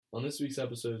On this week's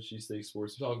episode of Cheesesteak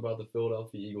Sports, we talk about the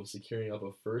Philadelphia Eagles securing up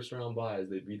a first-round bye as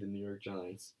they beat the New York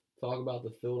Giants. Talk about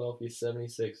the Philadelphia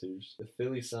 76ers, the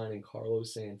Phillies signing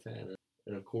Carlos Santana,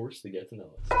 and of course, to get to know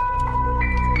us.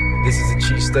 This is a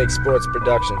Cheesesteak Sports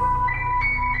production.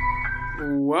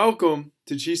 Welcome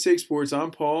to Cheesesteak Sports.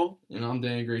 I'm Paul. And I'm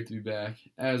Dan. Great to be back,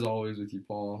 as always, with you,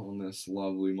 Paul, on this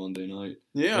lovely Monday night.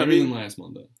 Yeah, Better than last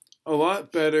Monday. A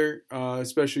lot better,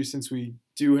 especially since we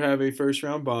do have a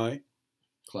first-round bye.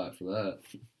 Clap for that.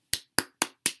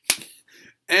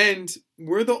 And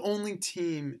we're the only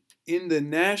team in the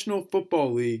National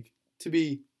Football League to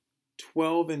be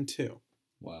 12-2.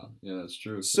 Wow, yeah, that's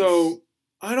true. So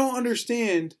I don't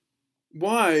understand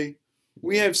why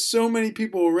we have so many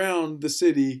people around the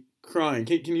city crying.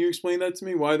 Can you explain that to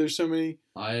me? Why there's so many?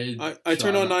 I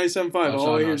turned on 97.5.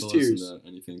 All I hear is tears. To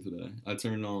anything today. I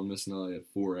turned on Miss Nelly at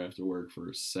 4 after work for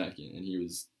a second, and he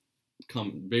was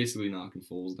basically knocking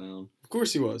Foles down. Of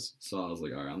course he was. So I was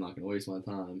like, all right, I'm not gonna waste my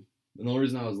time. And the only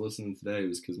reason I was listening today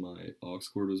was because my aux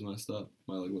cord was messed up.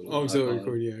 My little auxiliary iPod.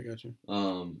 cord, yeah, I got you.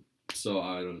 So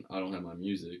I don't have my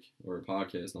music or a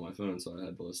podcast on my phone, so I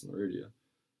had to listen to the radio.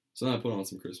 So then I put on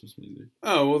some Christmas music.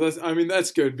 Oh, well,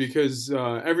 that's good because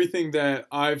everything that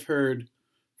I've heard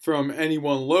from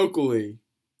anyone locally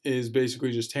is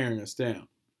basically just tearing us down.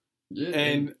 Yeah.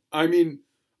 And,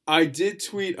 I did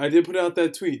put out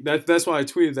that tweet. That's why I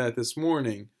tweeted that this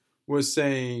morning, was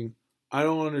saying, I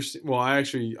don't understand. Well,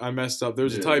 I messed up. There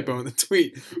was a typo in the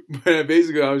tweet. But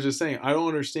basically, I was just saying, I don't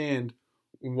understand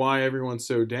why everyone's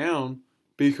so down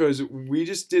because we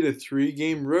just did a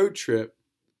 3-game road trip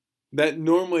that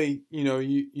normally,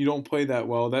 you don't play that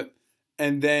well.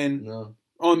 And then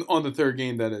on the third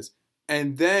game, that is.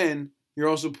 And then you're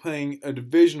also playing a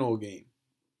divisional game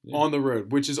on the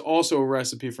road, which is also a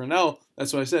recipe for an L.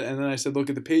 That's what I said. And then I said, look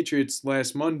at the Patriots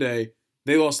last Monday.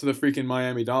 They lost to the freaking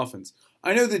Miami Dolphins.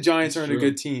 I know the Giants aren't a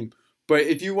good team, but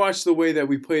if you watch the way that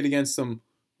we played against them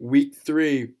week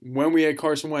 3, when we had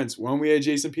Carson Wentz, when we had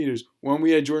Jason Peters, when we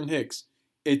had Jordan Hicks,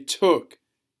 it took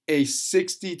a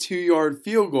 62-yard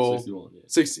field goal. 61, yeah.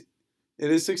 60. It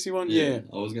is 61? Yeah.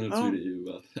 I was going to tweet at you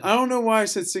about that. I don't know why I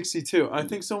said 62. I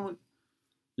think someone...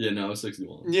 Yeah, no, it was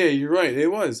 61. Yeah, you're right. It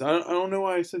was. I don't know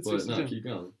why I said 62. But no, keep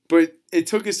going. But it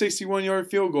took a 61-yard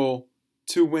field goal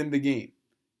to win the game.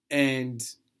 And,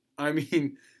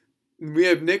 we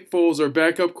have Nick Foles, our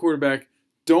backup quarterback,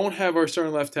 don't have our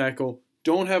starting left tackle,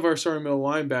 don't have our starting middle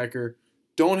linebacker,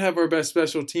 don't have our best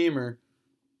special teamer.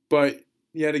 But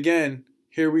yet again,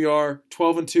 here we are,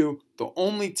 12-2, the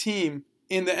only team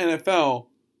in the NFL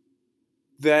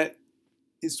that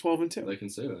is 12-2. They can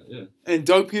say that, yeah. And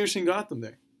Doug Peterson got them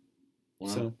there. Wow.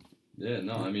 So, yeah,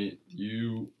 no,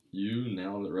 you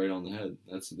nailed it right on the head.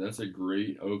 That's a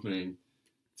great opening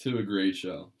to a great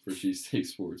show for Cheesesteak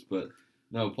Sports. But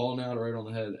no, Paul nailed it right on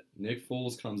the head. Nick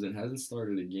Foles comes in, hasn't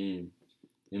started a game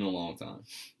in a long time.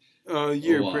 A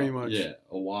year, pretty much. Yeah,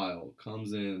 a while.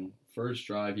 Comes in, first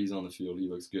drive, he's on the field. He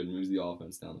looks good, moves the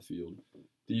offense down the field.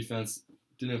 Defense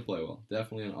didn't play well.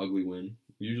 Definitely an ugly win.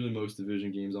 Usually most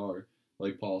division games are,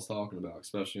 like Paul's talking about,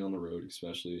 especially on the road,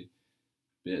 especially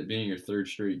being your third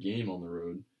straight game on the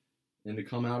road. And to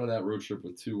come out of that road trip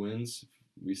with 2 wins,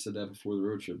 we said that before the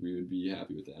road trip, we would be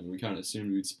happy with that. We kind of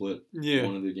assumed we'd split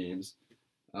one of the games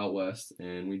out west,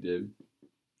 and we did.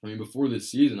 Before this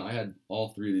season, I had all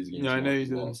 3 of these games. Yeah, I know you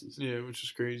did. Losses. Yeah, which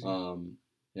is crazy.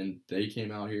 And they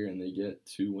came out here and they get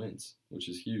 2 wins, which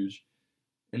is huge.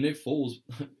 And Nick Foles,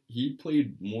 he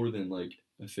played more than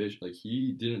a fish.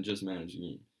 He didn't just manage the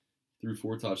game. Threw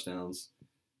 4 touchdowns,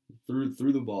 threw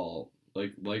the ball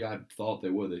like I thought they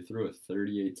would. They threw it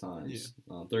 38 times,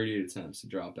 38 attempts to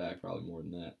drop back, probably more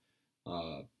than that.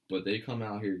 But they come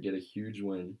out here, get a huge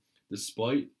win,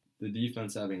 despite the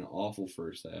defense having an awful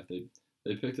first half.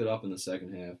 They picked it up in the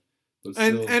second half. But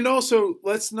and also,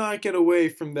 let's not get away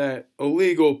from that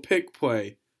illegal pick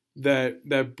play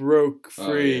that broke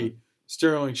free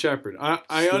Sterling Shepard.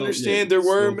 I understand there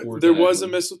was a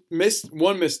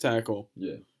missed tackle.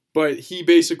 Yeah. But he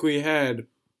basically had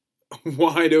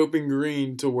wide open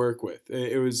green to work with.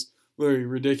 It was literally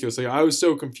ridiculous. I was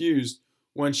so confused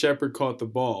when Shepard caught the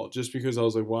ball just because I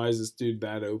was like, why is this dude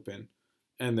that open?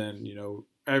 And then,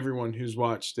 everyone who's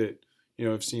watched it,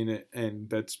 have seen it, and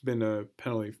that's been a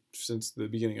penalty since the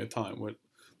beginning of time.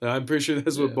 I'm pretty sure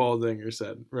that's what Baldinger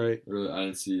said, right? Really, I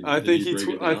didn't see. I think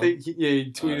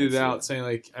he tweeted out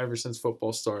saying ever since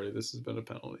football started, this has been a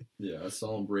penalty. Yeah, I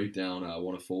saw him break down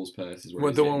one of Foles' passes.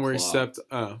 Where he stepped.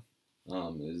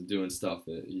 Is doing stuff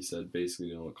that he said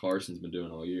basically what Carson's been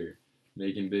doing all year,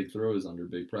 making big throws under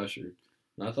big pressure.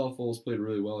 And I thought Foles played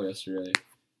really well yesterday.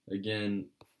 Again,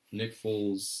 Nick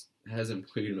Foles hasn't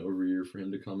played in over a year for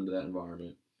him to come into that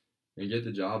environment. and get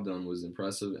the job done was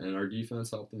impressive. And our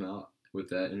defense helped them out with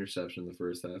that interception in the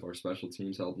first half. Our special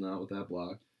teams helped them out with that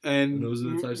block. And those are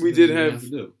the types of we things did you have to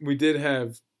do. We did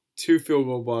have 2 field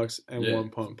goal blocks and Yeah. 1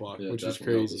 punt block, Yeah, which is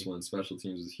definitely helped crazy. us win. Special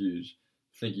teams was huge.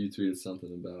 I think you tweeted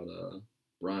something about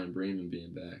Brian Bremen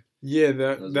being back. Yeah,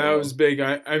 that well. was big.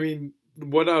 I mean,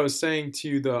 what I was saying to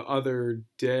you the other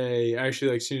day,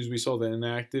 actually, like as soon as we saw the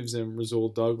inactives and Rasul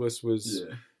Douglas was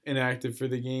inactive for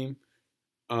the game,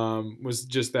 was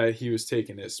just that he was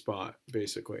taking his spot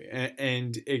basically,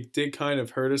 and it did kind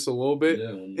of hurt us a little bit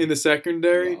in the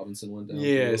secondary. Robinson went down.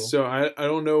 Yeah, so I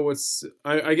don't know what's.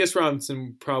 I guess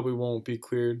Robinson probably won't be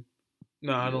cleared.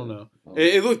 No, I don't know.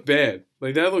 It looked bad.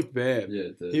 Like that looked bad. Yeah,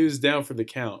 it did. He was down for the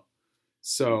count.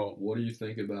 So what do you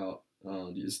think about?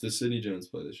 Does Sidney Jones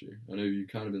play this year? I know you've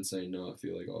kind of been saying no, I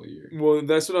feel like all year. Well,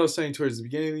 that's what I was saying towards the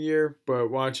beginning of the year, but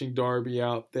watching Darby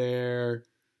out there,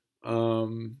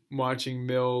 watching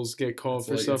Mills get called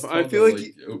for stuff, I feel like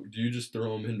do you just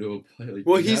throw him into a play? Like,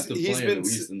 well, he's been at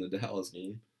least in the Dallas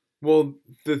game. Well,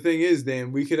 the thing is,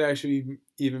 Dan, we could actually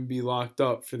even be locked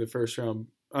up for the first round.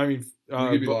 I mean, we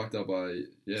could be locked up by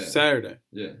Saturday.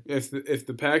 Yeah. If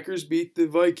the Packers beat the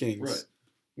Vikings, right,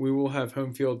 we will have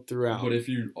home field throughout. But if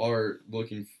you are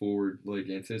looking forward, like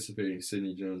anticipating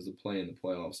Sidney Jones to play in the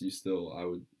playoffs, I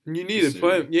would. You need to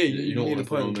play. Yeah, you don't need want to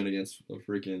play throw him in against a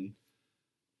freaking.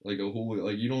 Like a whole,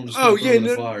 like you don't just. Oh yeah,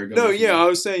 the fire, I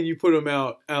was saying you put him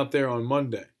out there on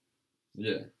Monday.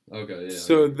 Yeah. Okay. Yeah.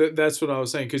 So that's what I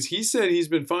was saying because he said he's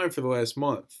been fine for the last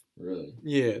month. Really?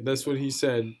 Yeah, that's what he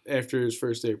said after his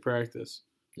first day of practice.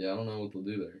 Yeah, I don't know what they'll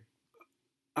do there.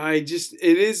 It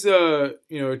is a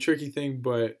tricky thing,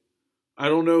 but I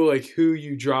don't know like who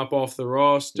you drop off the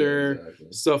roster,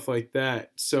 stuff like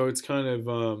that. So it's kind of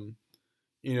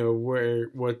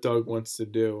what Doug wants to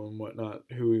do and whatnot,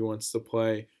 who he wants to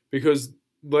play because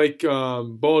like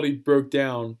Baldy broke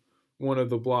down one of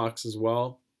the blocks as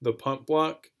well, the punt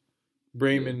block.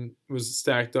 Bremen was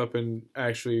stacked up and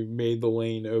actually made the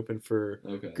lane open for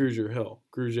Grugier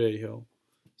Hill.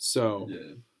 So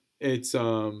it's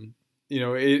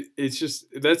it's just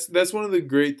that's one of the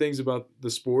great things about the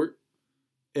sport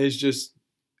is just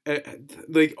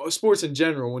like sports in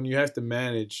general when you have to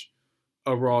manage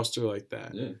a roster like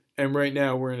that. Yeah. And right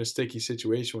now we're in a sticky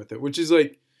situation with it, which is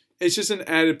like it's just an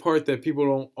added part that people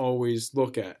don't always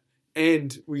look at.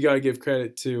 And we got to give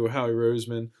credit to Howie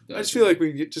Roseman. Definitely. I just feel like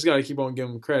we just got to keep on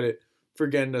giving him credit for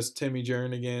getting us Timmy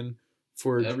Jernigan,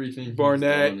 for everything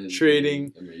Barnett,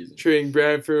 trading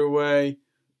Bradford away.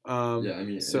 I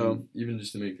mean, even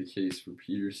just to make the case for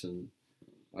Peterson,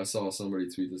 I saw somebody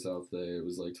tweet this out today. It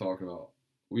was like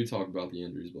we talked about the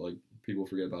injuries, but like people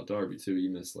forget about Darby too. He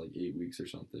missed like 8 weeks or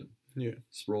something. Yeah.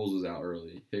 Sproles was out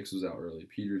early. Hicks was out early.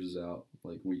 Peters was out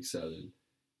like week 7.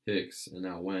 Hicks and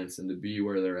now Wentz, and to be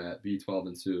where they're at, be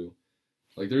 12-2,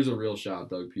 like there's a real shot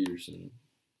Doug Peterson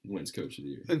wins Coach of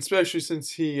the Year, and especially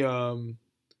since he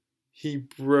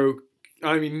broke.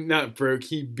 I mean, not broke.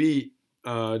 He beat.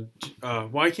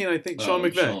 Why can't I think Sean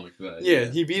McVay? Sean McVay. Yeah,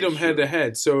 he beat him head to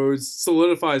head, so it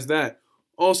solidifies that.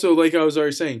 Also, like I was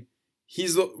already saying,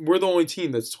 we're the only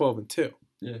team that's 12-2.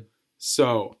 Yeah.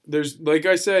 So there's, like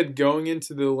I said, going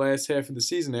into the last half of the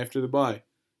season after the bye.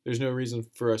 There's no reason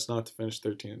for us not to finish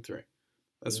 13-3.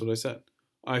 That's what I said.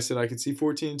 I said I could see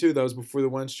 14-2. That was before the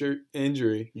Wentz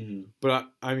injury. Mm-hmm. But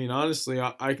I mean, honestly,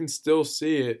 I can still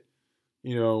see it.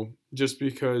 Just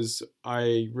because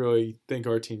I really think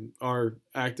our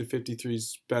active 53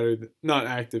 is better than not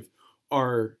active.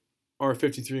 Our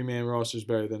 53-man roster is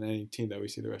better than any team that we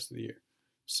see the rest of the year.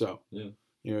 So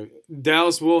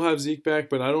Dallas will have Zeke back,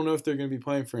 but I don't know if they're going to be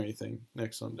playing for anything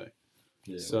next Sunday.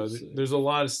 Yeah, so there's a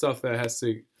lot of stuff that has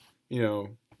to,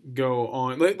 go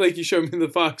on. Like you showed me the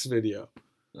Fox video.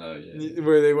 Oh, yeah.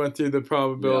 Where they went through the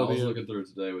probability. Yeah, I was looking through it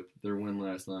today with their win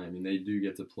last night. I mean, they do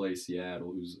get to play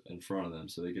Seattle, who's in front of them,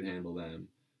 so they can handle them.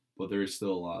 But there's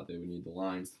still a lot. They would need the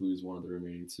Lions to lose one of the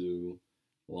remaining 2,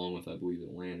 along with, I believe,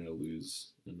 Atlanta to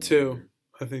lose another. 2.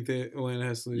 I think Atlanta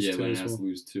has to lose 2 as well. Yeah, Atlanta has to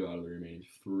lose 2 out of the remaining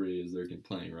 3 as they're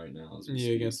playing right now.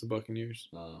 Against the Buccaneers.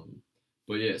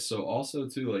 But yeah, so also,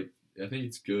 too, like, I think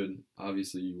it's good.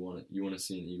 Obviously, you want to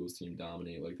see an Eagles team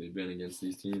dominate like they've been against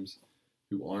these teams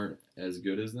who aren't as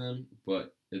good as them.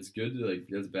 But it's good to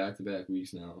that's back-to-back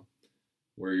weeks now,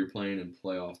 where you're playing in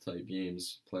playoff type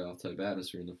games, playoff type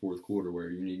atmosphere in the fourth quarter, where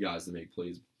you need guys to make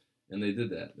plays, and they did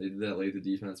that. They did that late. The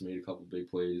defense made a couple big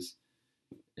plays,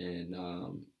 and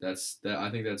I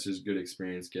think that's just good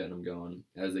experience getting them going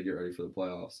as they get ready for the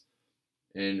playoffs.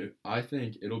 And I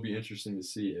think it'll be interesting to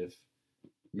see if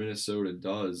Minnesota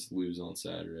does lose on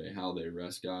Saturday, how they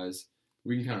rest guys.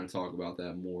 We can kind of talk about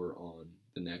that more on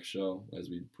the next show as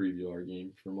we preview our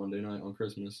game for Monday night on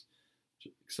Christmas.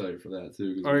 Excited for that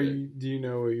too. 'Cause Are you? Do you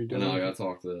know what you're I doing? know I got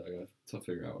to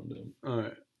figure out what I'm doing. All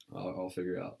right. I'll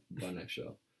figure it out by next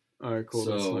show. All right. Cool.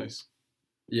 That's So, nice.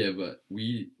 Yeah, but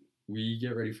we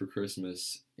get ready for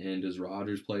Christmas, and does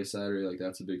Rodgers play Saturday? Like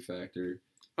that's a big factor.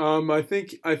 I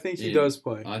think he And does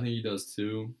play. I think he does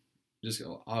too. Just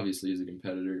obviously he's a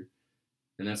competitor,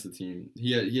 and that's the team.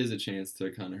 He has a chance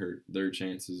to kind of hurt their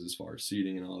chances as far as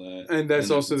seeding and all that. And that's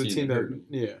also the team that hurt him.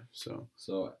 yeah. So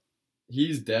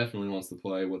He's definitely wants to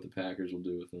play. What the Packers will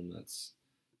do with him, that's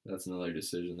another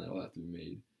decision that will have to be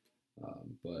made.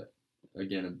 But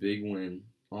again, a big win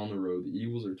on the road. The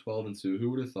Eagles are 12-2. Who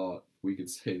would have thought we could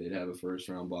say they'd have a first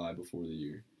round bye before the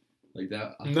year? Like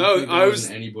that. I was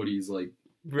anybody's like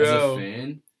bro. as a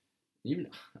fan. Even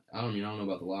I don't know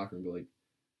about the locker room, but like.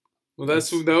 Well,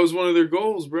 that was one of their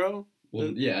goals, bro. Well,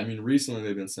 yeah, I mean, recently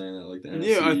they've been saying that, like the NFC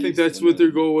Yeah, I think East, that's and what their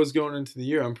then- goal was going into the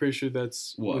year. I'm pretty sure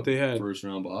that's what they had. First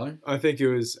round bye? I think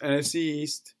it was NFC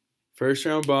East, first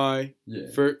round bye, Yeah.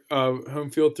 for home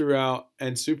field throughout,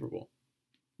 and Super Bowl.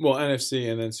 Well, NFC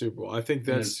and then Super Bowl. I think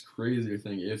And that's it's crazy to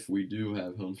think if we do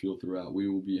have home field throughout, we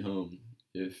will be home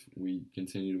if we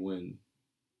continue to win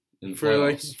in the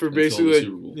playoffs for until basically the like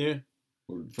Super Bowl. yeah,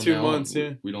 Or from 2 now on, months,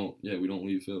 yeah. We don't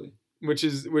leave Philly. which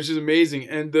is amazing.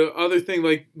 And the other thing,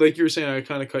 like you were saying, I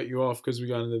kind of cut you off because we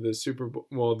got into the Super Bowl,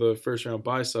 well, the first round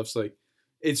bye stuff's like,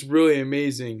 it's really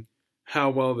amazing how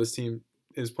well this team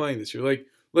is playing this year.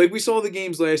 Like we saw the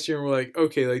games last year and we're like,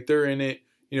 okay, like they're in it.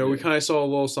 You know, we Yeah. kind of saw a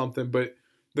little something, but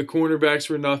the cornerbacks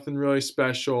were nothing really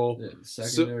special. Yeah, the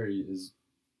secondary is,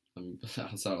 I mean,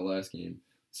 outside of last game,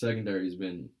 secondary has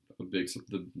been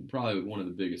probably one of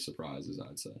the biggest surprises,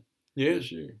 I'd say, Yeah.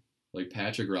 this year. Like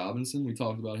Patrick Robinson, we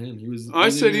talked about him. I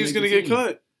said he was going going to get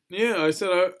cut. Yeah, I said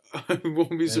I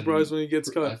won't be surprised when he gets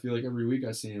I cut. feel like every week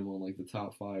I see him on like the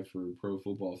top 5 for Pro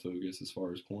Football Focus as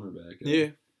far as cornerback.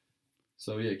 Yeah.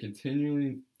 So yeah,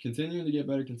 continuing to get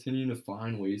better, continuing to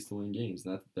find ways to win games.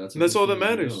 That's what And that's this all that team's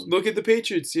been matters. doing. Look at the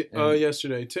Patriots And-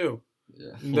 yesterday too.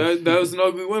 Yeah. That was an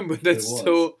ugly win, but that's It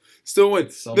was. still win.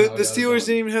 Somehow The got it Steelers done.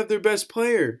 didn't even have their best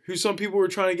player, who some people were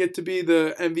trying to get to be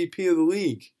the MVP of the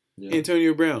league, Yeah.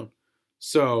 Antonio Brown.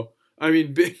 So I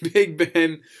mean, Big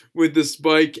Ben with the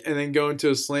spike and then going to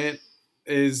a slant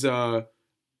is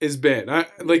bad.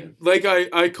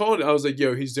 I called it. I was like,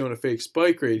 yo, he's doing a fake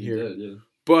spike right He here. did, yeah.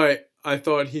 But I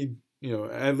thought he'd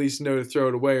at least know to throw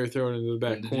it away or throw it into the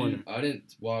back And corner. I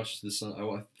didn't watch the Sun.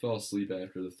 I fell asleep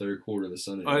after the third quarter of the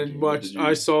Sunday. I night didn't game. watch. Did you-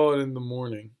 I saw it in the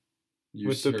morning you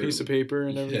with the heard- piece of paper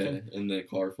and everything. Yeah, and the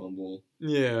car fumble.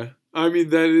 Yeah, I mean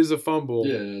that is a fumble.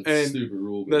 Yeah, it's and a stupid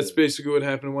rule. But that's yeah. basically what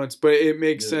happened once. But it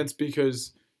makes Yeah. sense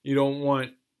because you don't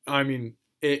want. I mean,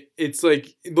 it's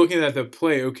like looking at the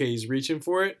play. Okay, he's reaching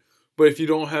for it, but if you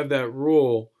don't have that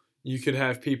rule, you could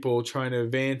have people trying to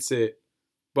advance it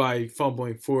by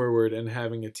fumbling forward and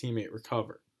having a teammate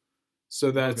recover.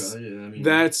 So that's Okay, yeah, I mean,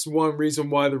 that's one reason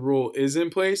why the rule is in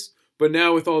place. But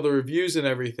now with all the reviews and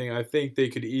everything, I think they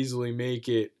could easily make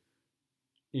it,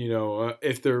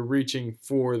 if they're reaching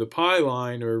for the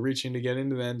pylon or reaching to get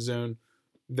into the end zone,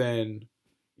 then,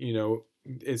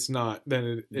 it's not, then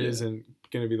it Yeah. isn't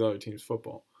going to be the other team's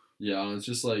football. Yeah, and it's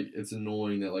just like it's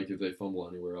annoying that like if they fumble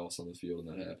anywhere else on the field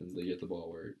and that happens, they get the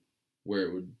ball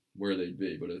where they'd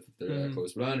be. But if they're that Mhm.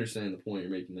 close, but I understand the point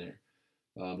you're making there.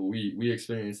 But we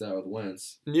experienced that with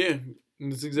Wentz. Yeah,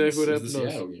 that's exactly what It happened was to the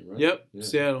us. Seattle game, right? Yep, Yeah.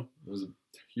 Seattle. It was a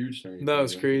huge turning. That point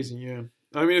was in crazy, game.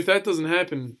 yeah. I mean, if that doesn't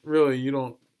happen, really, you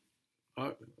don't.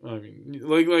 I mean,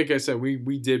 like I said,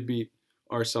 we did beat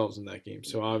ourselves in that game,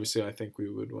 so obviously I think we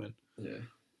would win.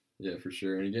 Yeah, for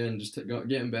sure. And again, just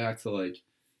getting back to like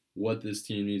what this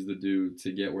team needs to do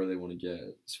to get where they want to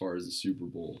get as far as the Super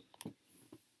Bowl.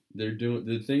 They're doing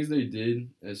the things they did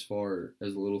as far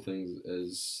as little things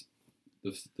as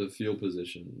the field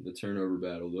position, the turnover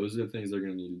battle. Those are the things they're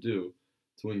going to need to do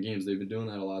to win games. They've been doing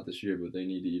that a lot this year, but they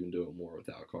need to even do it more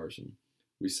without Carson.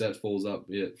 We set Foles up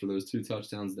for those 2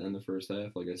 touchdowns to end the first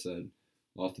half, like I said,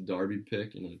 off the Darby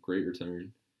pick and a great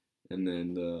return, and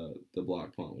then the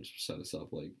block punt, which set us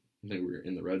up like I think we were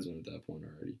in the red zone at that point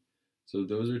already. So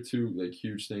those are 2 like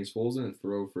huge things. Foles didn't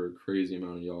throw for a crazy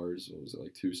amount of yards. What was it,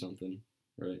 like 2 something,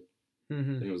 right? I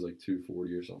Mm-hmm. think it was like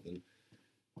 240 or something.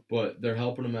 But they're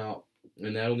helping them out,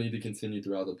 and that'll need to continue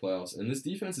throughout the playoffs. And this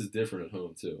defense is different at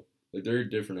home too. Like they're a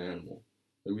different animal.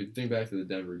 Like we think back to the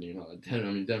Denver game.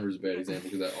 Denver's a bad example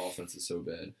because that offense is so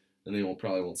bad, and they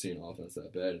probably won't see an offense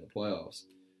that bad in the playoffs.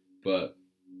 But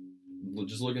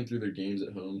just looking through their games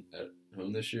at home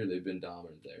this year, they've been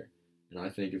dominant there. And I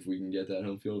think if we can get that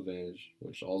home field advantage,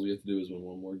 which all we have to do is win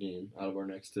one more game out of our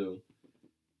next 2,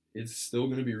 it's still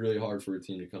going to be really hard for a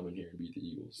team to come in here and beat the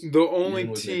Eagles. The only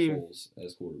even with Nick team, Foles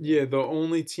as quarterback. yeah, the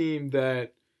only team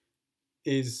that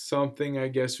is something I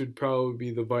guess would probably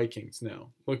be the Vikings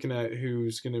now. Looking at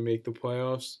who's going to make the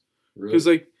playoffs, because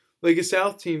Really? like a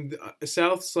South team, a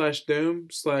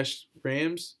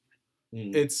South/Dome/Rams.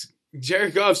 Mm. It's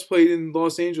Jared Goff's played in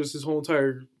Los Angeles his whole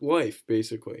entire life,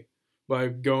 basically, by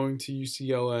going to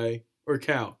UCLA or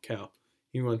Cal.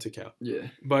 He went to Cal. Yeah.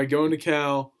 By going to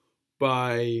Cal,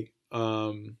 by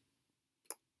what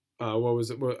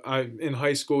was it? In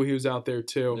high school he was out there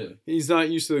too. Yeah. He's not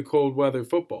used to the cold weather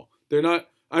football. They're not.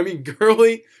 I mean,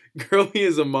 Gurley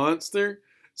is a monster.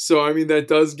 So I mean that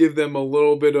does give them a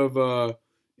little bit of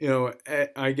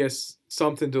I guess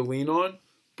something to lean on.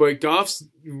 But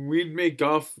we'd make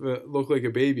Goff look like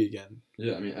a baby again.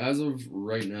 Yeah, I mean, as of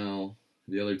right now,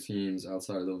 the other teams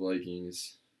outside of the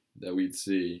Vikings that we'd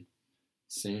see,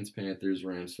 Saints, Panthers,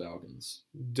 Rams, Falcons.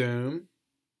 Dome,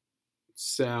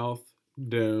 South,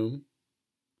 Dome.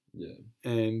 Yeah.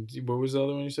 And what was the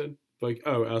other one you said?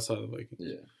 Outside of the Vikings.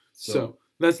 Yeah. So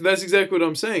that's exactly what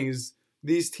I'm saying is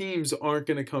these teams aren't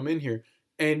going to come in here.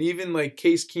 And even like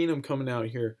Case Keenum coming out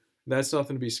here, that's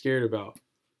nothing to be scared about.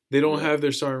 They don't have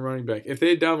their starting running back. If they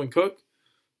had Dalvin Cook,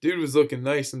 dude was looking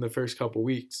nice in the first couple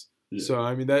weeks. Yeah. So,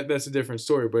 I mean, that's a different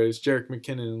story. But it's Jerick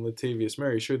McKinnon and Latavius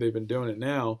Murray. Sure, they've been doing it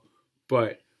now.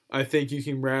 But I think you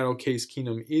can rattle Case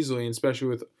Keenum easily, and especially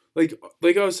with, like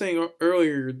I was saying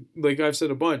earlier, like I've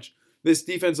said a bunch, this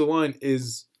defensive line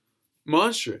is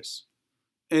monstrous.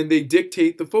 And they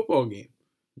dictate the football game.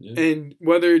 Yeah. And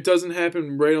whether it doesn't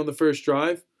happen right on the first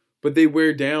drive, but they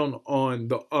wear down on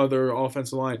the other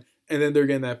offensive line. And then they're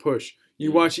getting that push.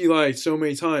 You watch Eli so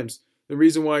many times. The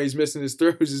reason why he's missing his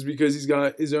throws is because he's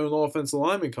got his own offensive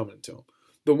lineman coming to him.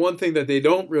 The one thing that they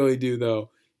don't really do,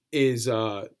 though, is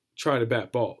try to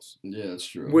bat balls. Yeah, that's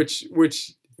true. Which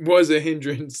was a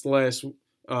hindrance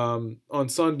on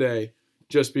Sunday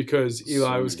just because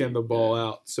Eli was getting the ball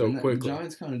out so quickly. The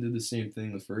Giants kind of did the same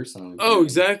thing the first time.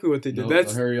 Exactly what they did.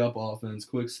 That's a hurry-up offense,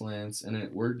 quick slants, and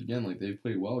it worked again. Like, they've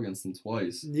played well against them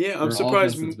twice. Yeah, I'm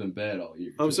surprised. Their offense has been bad all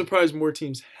year. I'm surprised more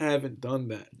teams haven't done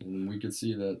that. And we could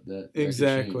see that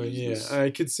exactly, yeah. I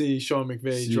could see Sean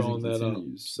McVay drawing that up.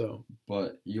 So,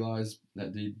 but Eli's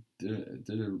did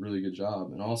a really good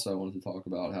job. And also, I wanted to talk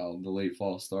about how the late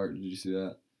fall start. Did you see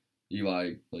that?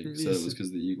 Eli said it was because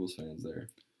of the Eagles fans there.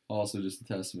 Also, just a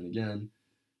testament again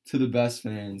to the best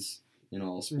fans in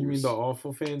all sports. You mean the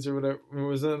awful fans or whatever?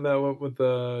 Wasn't that what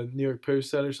the New York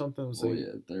Post said or something? It was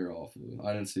yeah, they're awful.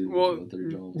 I didn't see what they're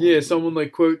drawing. Yeah, someone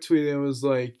quote tweeted and was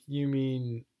like, "You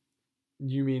mean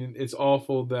it's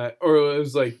awful that," or it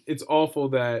was like, "It's awful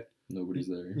that nobody's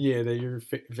there." Yeah, that your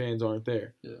fans aren't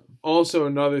there. Yeah. Also,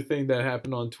 another thing that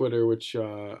happened on Twitter, which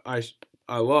I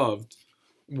loved,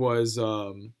 was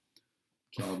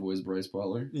Cowboys Bryce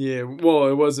Butler? Yeah, well,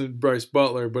 it wasn't Bryce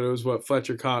Butler, but it was what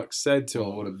Fletcher Cox said to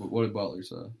him. What did Butler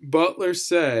say? Butler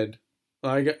said,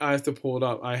 I have to pull it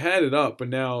up. I had it up, but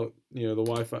now, the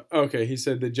Wi-Fi. Okay, he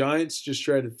said, the Giants just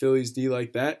shredded Philly's D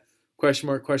like that? Question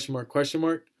mark, question mark, question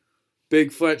mark.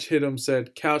 Big Fletch hit him,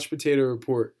 said, couch potato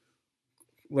report.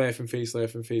 Laughing face,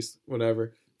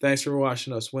 whatever. Thanks for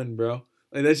watching us win, bro.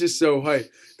 That's just so hype.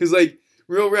 Because,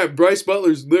 real rap, Bryce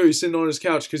Butler's literally sitting on his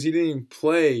couch because he didn't even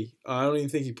play. I don't even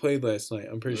think he played last night.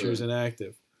 I'm pretty sure he's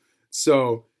inactive.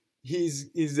 So he's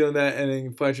doing that, and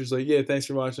then Fletcher's like, "Yeah, thanks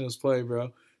for watching us play,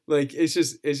 bro." It's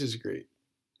just great.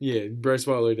 Yeah, Bryce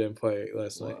Butler didn't play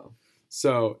last night,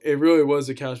 so it really was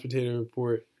a couch potato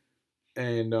report.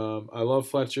 And I love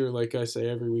Fletcher, like I say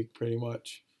every week, pretty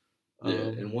much. Yeah,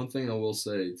 and one thing I will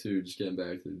say too, just getting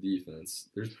back to the defense,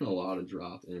 there's been a lot of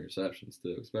dropped interceptions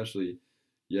too, especially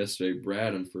yesterday.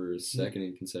 Bradham for his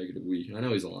second consecutive week. And I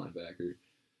know he's a linebacker,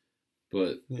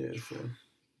 but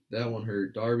that one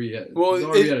hurt. Darby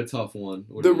had a tough one.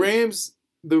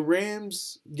 The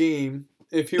Rams game,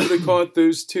 if he would have caught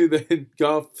those two that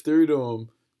Goff threw to him,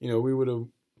 we would have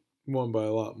won by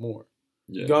a lot more.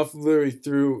 Yeah. Goff literally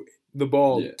threw the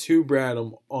ball to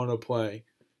Bradham on a play,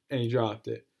 and he dropped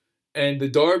it. And the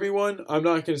Darby one, I'm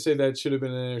not going to say that should have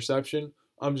been an interception.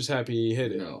 I'm just happy he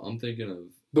hit it. No, I'm thinking of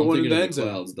the one in the end zone.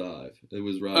 McLeod's dive. It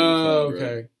was Rodney McLeod,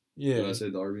 okay. Right? Yeah. Did I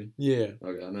say Darby? Yeah.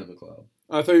 Okay, I meant McLeod.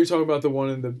 I thought you were talking about the one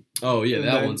in the... Oh, yeah,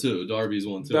 that one too. Darby's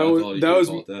one too. I thought he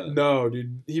caught that. No,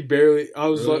 dude. He barely... I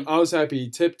was happy he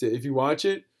tipped it. If you watch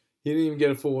it, he didn't even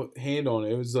get a full hand on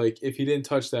it. It was like, if he didn't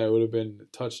touch that, it would have been a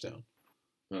touchdown.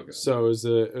 Okay. So it was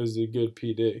a good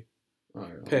PD. All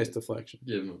right. Pass deflection.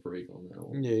 Give him a break on that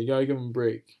one. Yeah, you got to give him a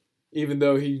break. Even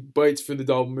though he bites for the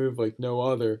double move like no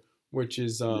other, which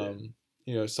is something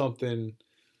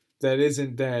that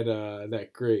isn't that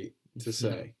great to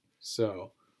say.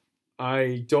 So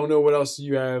I don't know what else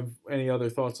you have. Any other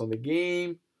thoughts on the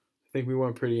game? I think we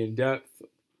went pretty in depth.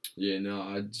 Yeah, no,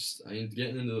 I ain't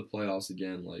getting into the playoffs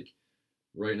again. Like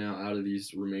right now, out of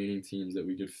these remaining teams that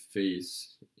we could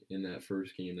face in that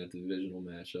first game, that divisional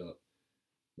matchup,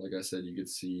 like I said, you could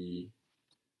see.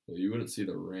 Well, you wouldn't see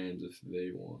the Rams if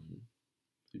they won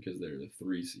because they're the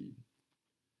 3 seed,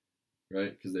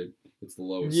 right? Because it's the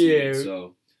lowest seed.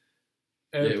 So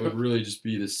yeah, it would really just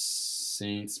be the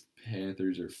Saints,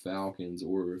 Panthers, or Falcons,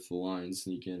 or if the Lions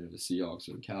sneak in, or the Seahawks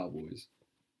or the Cowboys.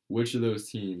 Which of those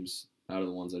teams, out of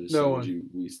the ones I just said, would you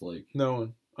least like? No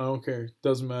one. I don't care.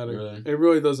 Doesn't matter. Really? It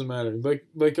really doesn't matter.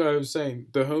 Like I was saying,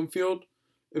 the home field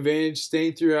advantage,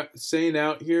 staying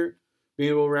out here, being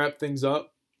able to wrap things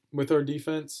up with our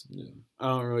defense. Yeah. I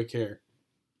don't really care.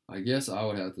 I guess I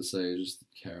would have to say just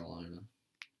Carolina.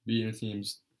 Beating a team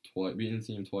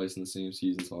twice in the same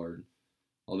season's hard.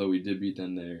 Although we did beat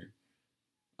them there.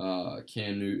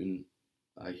 Cam Newton,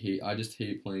 I just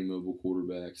hate playing mobile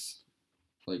quarterbacks.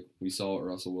 Like we saw what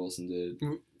Russell Wilson did.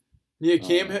 Yeah,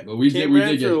 Cam. But we Cam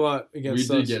did get a lot against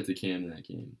us. We did get to Cam in that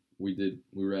game. We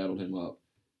rattled him up.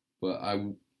 But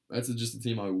that's just a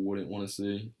team I wouldn't want to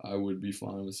see. I would be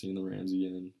fine with seeing the Rams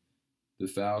again. The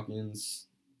Falcons,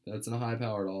 that's a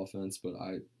high-powered offense, but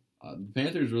the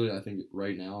Panthers really, I think,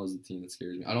 right now is the team that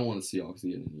scares me. I don't want the Seahawks to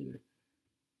get in either.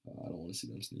 I don't want to see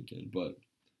them sneak in. But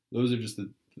those are just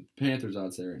the Panthers,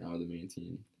 I'd say, right now are the main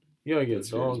team. You gotta get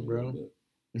dogs, bro.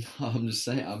 I'm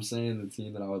saying the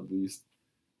team that I would least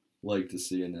like to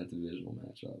see in that divisional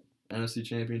matchup. NFC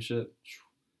Championship,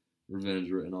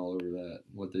 revenge written all over that.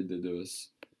 What they did to us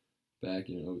back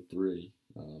in 2003,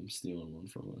 stealing one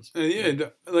from us.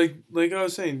 Like I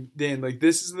was saying, Dan, like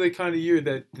this is the kind of year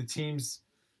that the teams,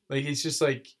 like it's just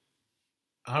like,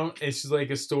 it's just like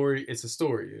a story. It's a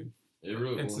story, dude. It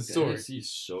really, it's a story. The NFC is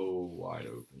so wide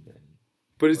open, man.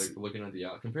 But it's like looking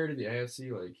at compared to the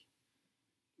AFC, like.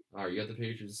 All right, you got the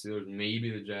Patriots, Steelers. Maybe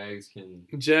the Jags can.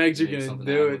 Jags are gonna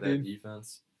do it, with dude. That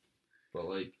defense, but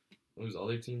like those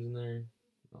other teams in there,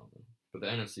 I don't know. But the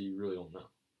NFC, you really don't know.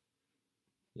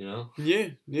 You know? Yeah,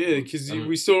 because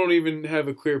we still don't even have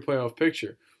a clear playoff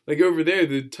picture. Like over there,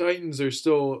 the Titans are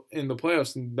still in the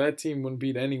playoffs, and that team wouldn't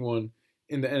beat anyone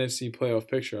in the NFC playoff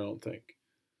picture. I don't think.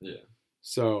 Yeah.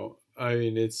 So I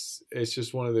mean, it's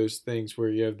just one of those things where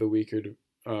you have the weaker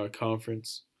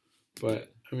conference,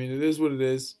 but I mean, it is what it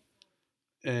is.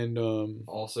 And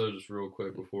also, just real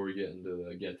quick before we get into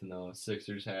the get to know,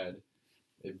 Sixers had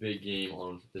a big game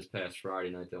on this past Friday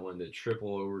night that went to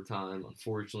triple overtime.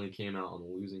 Unfortunately, came out on the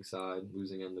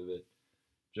losing end of it.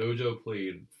 JoJo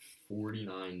played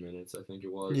 49 minutes, I think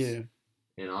it was. Yeah.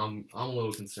 And I'm a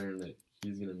little concerned that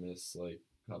he's gonna miss like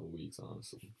a couple weeks.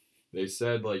 Honestly, they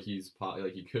said like he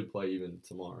could play even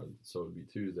tomorrow, so it would be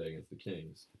Tuesday against the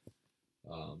Kings.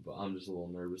 But I'm just a little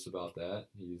nervous about that.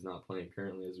 He's not playing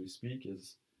currently as we speak.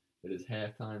 It is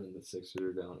halftime and the Sixers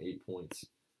are down 8 points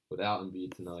without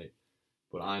Embiid tonight.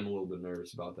 But I'm a little bit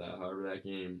nervous about that. However, that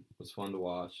game was fun to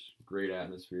watch. Great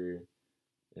atmosphere.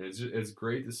 And it's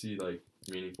great to see like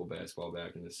meaningful basketball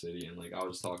back in the city. And like I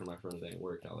was talking to my friend today at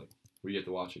work how like we get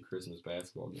to watch a Christmas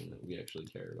basketball game that we actually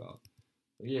care about.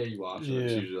 Like, yeah, you watch it.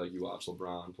 It's usually like you watch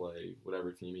LeBron play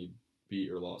whatever team he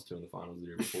beat or lost to in the finals the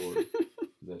year before.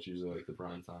 That's usually like the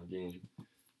primetime game.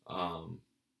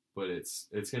 But it's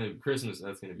gonna Christmas.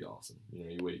 That's gonna be awesome. You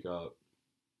know, you wake up,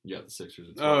 you got the Sixers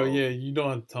at 12. Oh yeah, you don't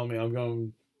have to tell me. I'm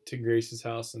going to Grace's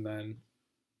house and then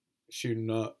shooting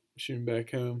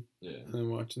back home. Yeah, and then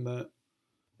watching that.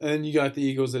 And then you got the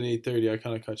Eagles at 8:30. I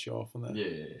kind of cut you off on that.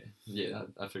 Yeah.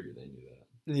 I figured they knew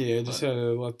that. Yeah, I just had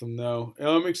to let them know. And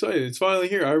I'm excited. It's finally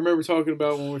here. I remember talking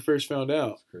about when we first found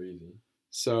out. It's crazy.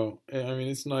 So I mean,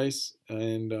 it's nice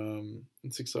and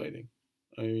it's exciting.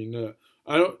 I mean,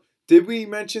 Did we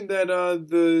mention that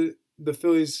the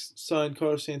Phillies signed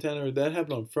Carlos Santana? Or that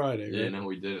happened on Friday? Right? Yeah, no,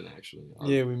 we didn't actually.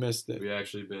 Yeah, we missed it. We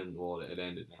actually it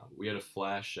ended now. We had a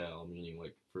flash sale, meaning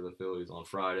like for the Phillies on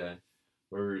Friday,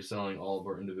 where we were selling all of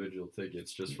our individual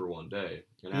tickets just for one day.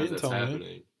 And as that's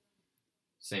happening,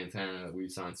 we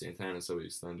signed Santana, so we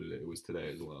extended it. It was today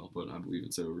as well, but I believe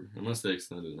it's over. Unless they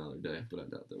extend it another day, but I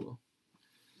doubt they will.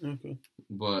 Okay.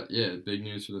 But yeah, big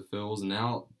news for the Phils. And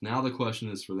now the question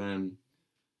is for them,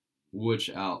 which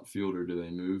outfielder do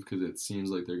they move? Because it seems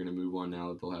like they're going to move on now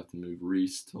that they'll have to move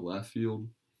Reese to left field.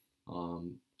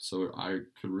 So I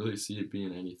could really see it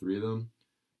being any three of them.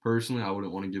 Personally, I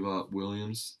wouldn't want to give up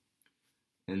Williams.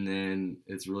 And then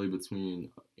it's really between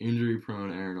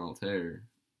injury-prone Aaron Altair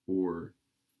or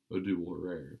Odubel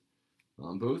Herrera.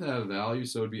 Both have value,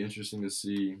 so it'd be interesting to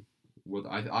see what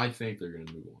I think they're going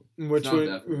to move on. Which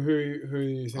one? Who do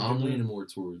you think? I'm leaning more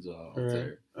towards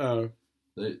Altair. Oh,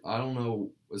 I don't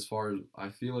know as far as I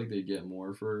feel like they get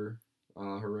more for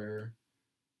Herrera,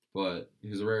 but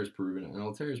because Herrera's proven it and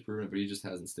Alteri's proven it, but he just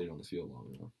hasn't stayed on the field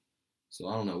long enough. So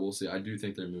I don't know. We'll see. I do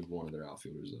think they moved one of their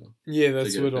outfielders though. Yeah,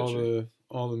 that's get a what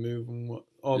all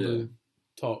pitcher. the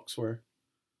talks were.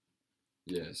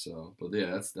 Yeah. So, but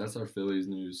yeah, that's our Phillies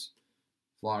news.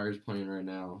 Flyers playing right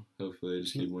now. Hopefully they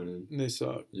just keep winning. They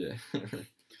suck. Yeah,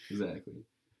 exactly.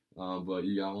 But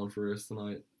you got one for us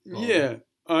tonight? Yeah.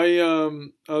 I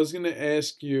was gonna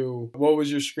ask you what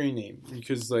was your screen name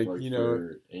because For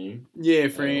AIM? yeah,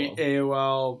 for AOL.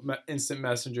 AOL Instant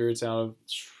Messenger, it's out,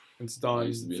 it's done. I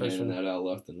used to be handing that out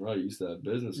left and right. I used to have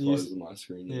business cards with my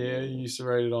screen name. Yeah, you used to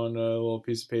write it on a little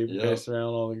piece of paper, pass it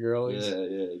around all the girlies. Yeah,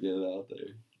 get it out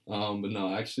there. But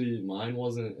no, actually, mine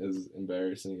wasn't as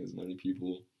embarrassing as many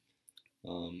people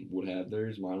would have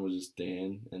theirs. Mine was just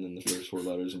Dan, and then the first 4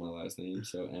 letters of my last name,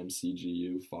 so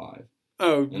MCGU5.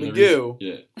 Oh, And Magoo.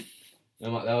 Yeah.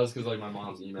 And that was because my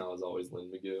mom's email is always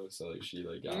Lynn Magoo, so she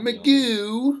got me on it.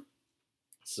 Magoo.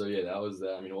 So yeah, that was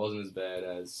that. I mean, it wasn't as bad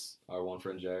as our one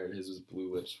friend Jared. His was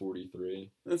Blue Lips 43.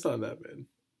 That's not that bad.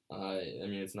 I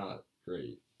mean, it's not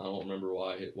great. I don't remember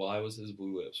why was his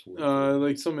Blue Lips 43.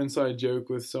 Like some inside joke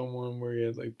with someone where he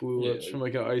had like blue lips from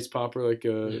like an ice pop or like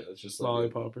a it's just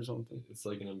lollipop or something. It's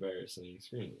like an embarrassing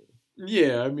screen name.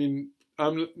 Yeah, I mean,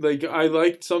 I'm like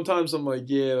sometimes I'm like,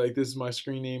 yeah, like this is my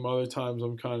screen name. Other times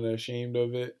I'm kind of ashamed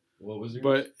of it. What was yours?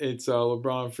 But it's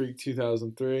LeBron Freak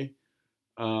 2003.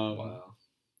 Wow.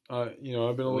 I've been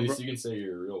At least you can say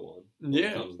you're a real one.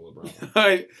 Yeah. When it comes to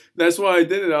LeBron. That's why I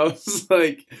did it.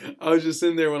 I was just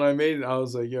in there when I made it. I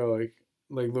was like, yo, like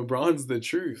LeBron's the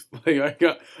truth. Like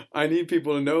I need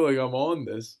people to know like I'm on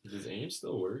this. Does AIM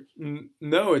still work?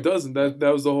 No, it doesn't. That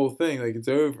was the whole thing. Like it's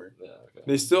over. Yeah, okay.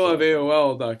 They still have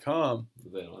AOL.com.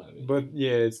 But they don't have it. But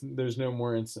yeah, there's no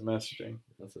more instant messaging.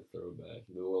 That's a throwback.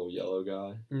 The little yellow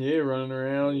guy. Yeah, running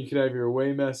around. You could have your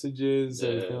away messages,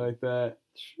 everything like that.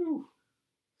 Whew.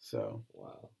 So.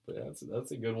 Wow. But yeah,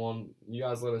 that's a good one. You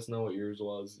guys let us know what yours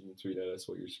was. You can tweet at us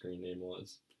what your screen name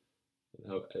was.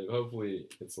 And hopefully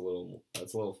it's a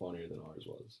little funnier than ours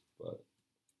was. But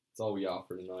that's all we got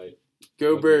for tonight.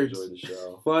 Go Hope Birds. you enjoyed the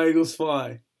show. Fly Eagles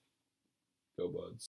fly. Go Buds.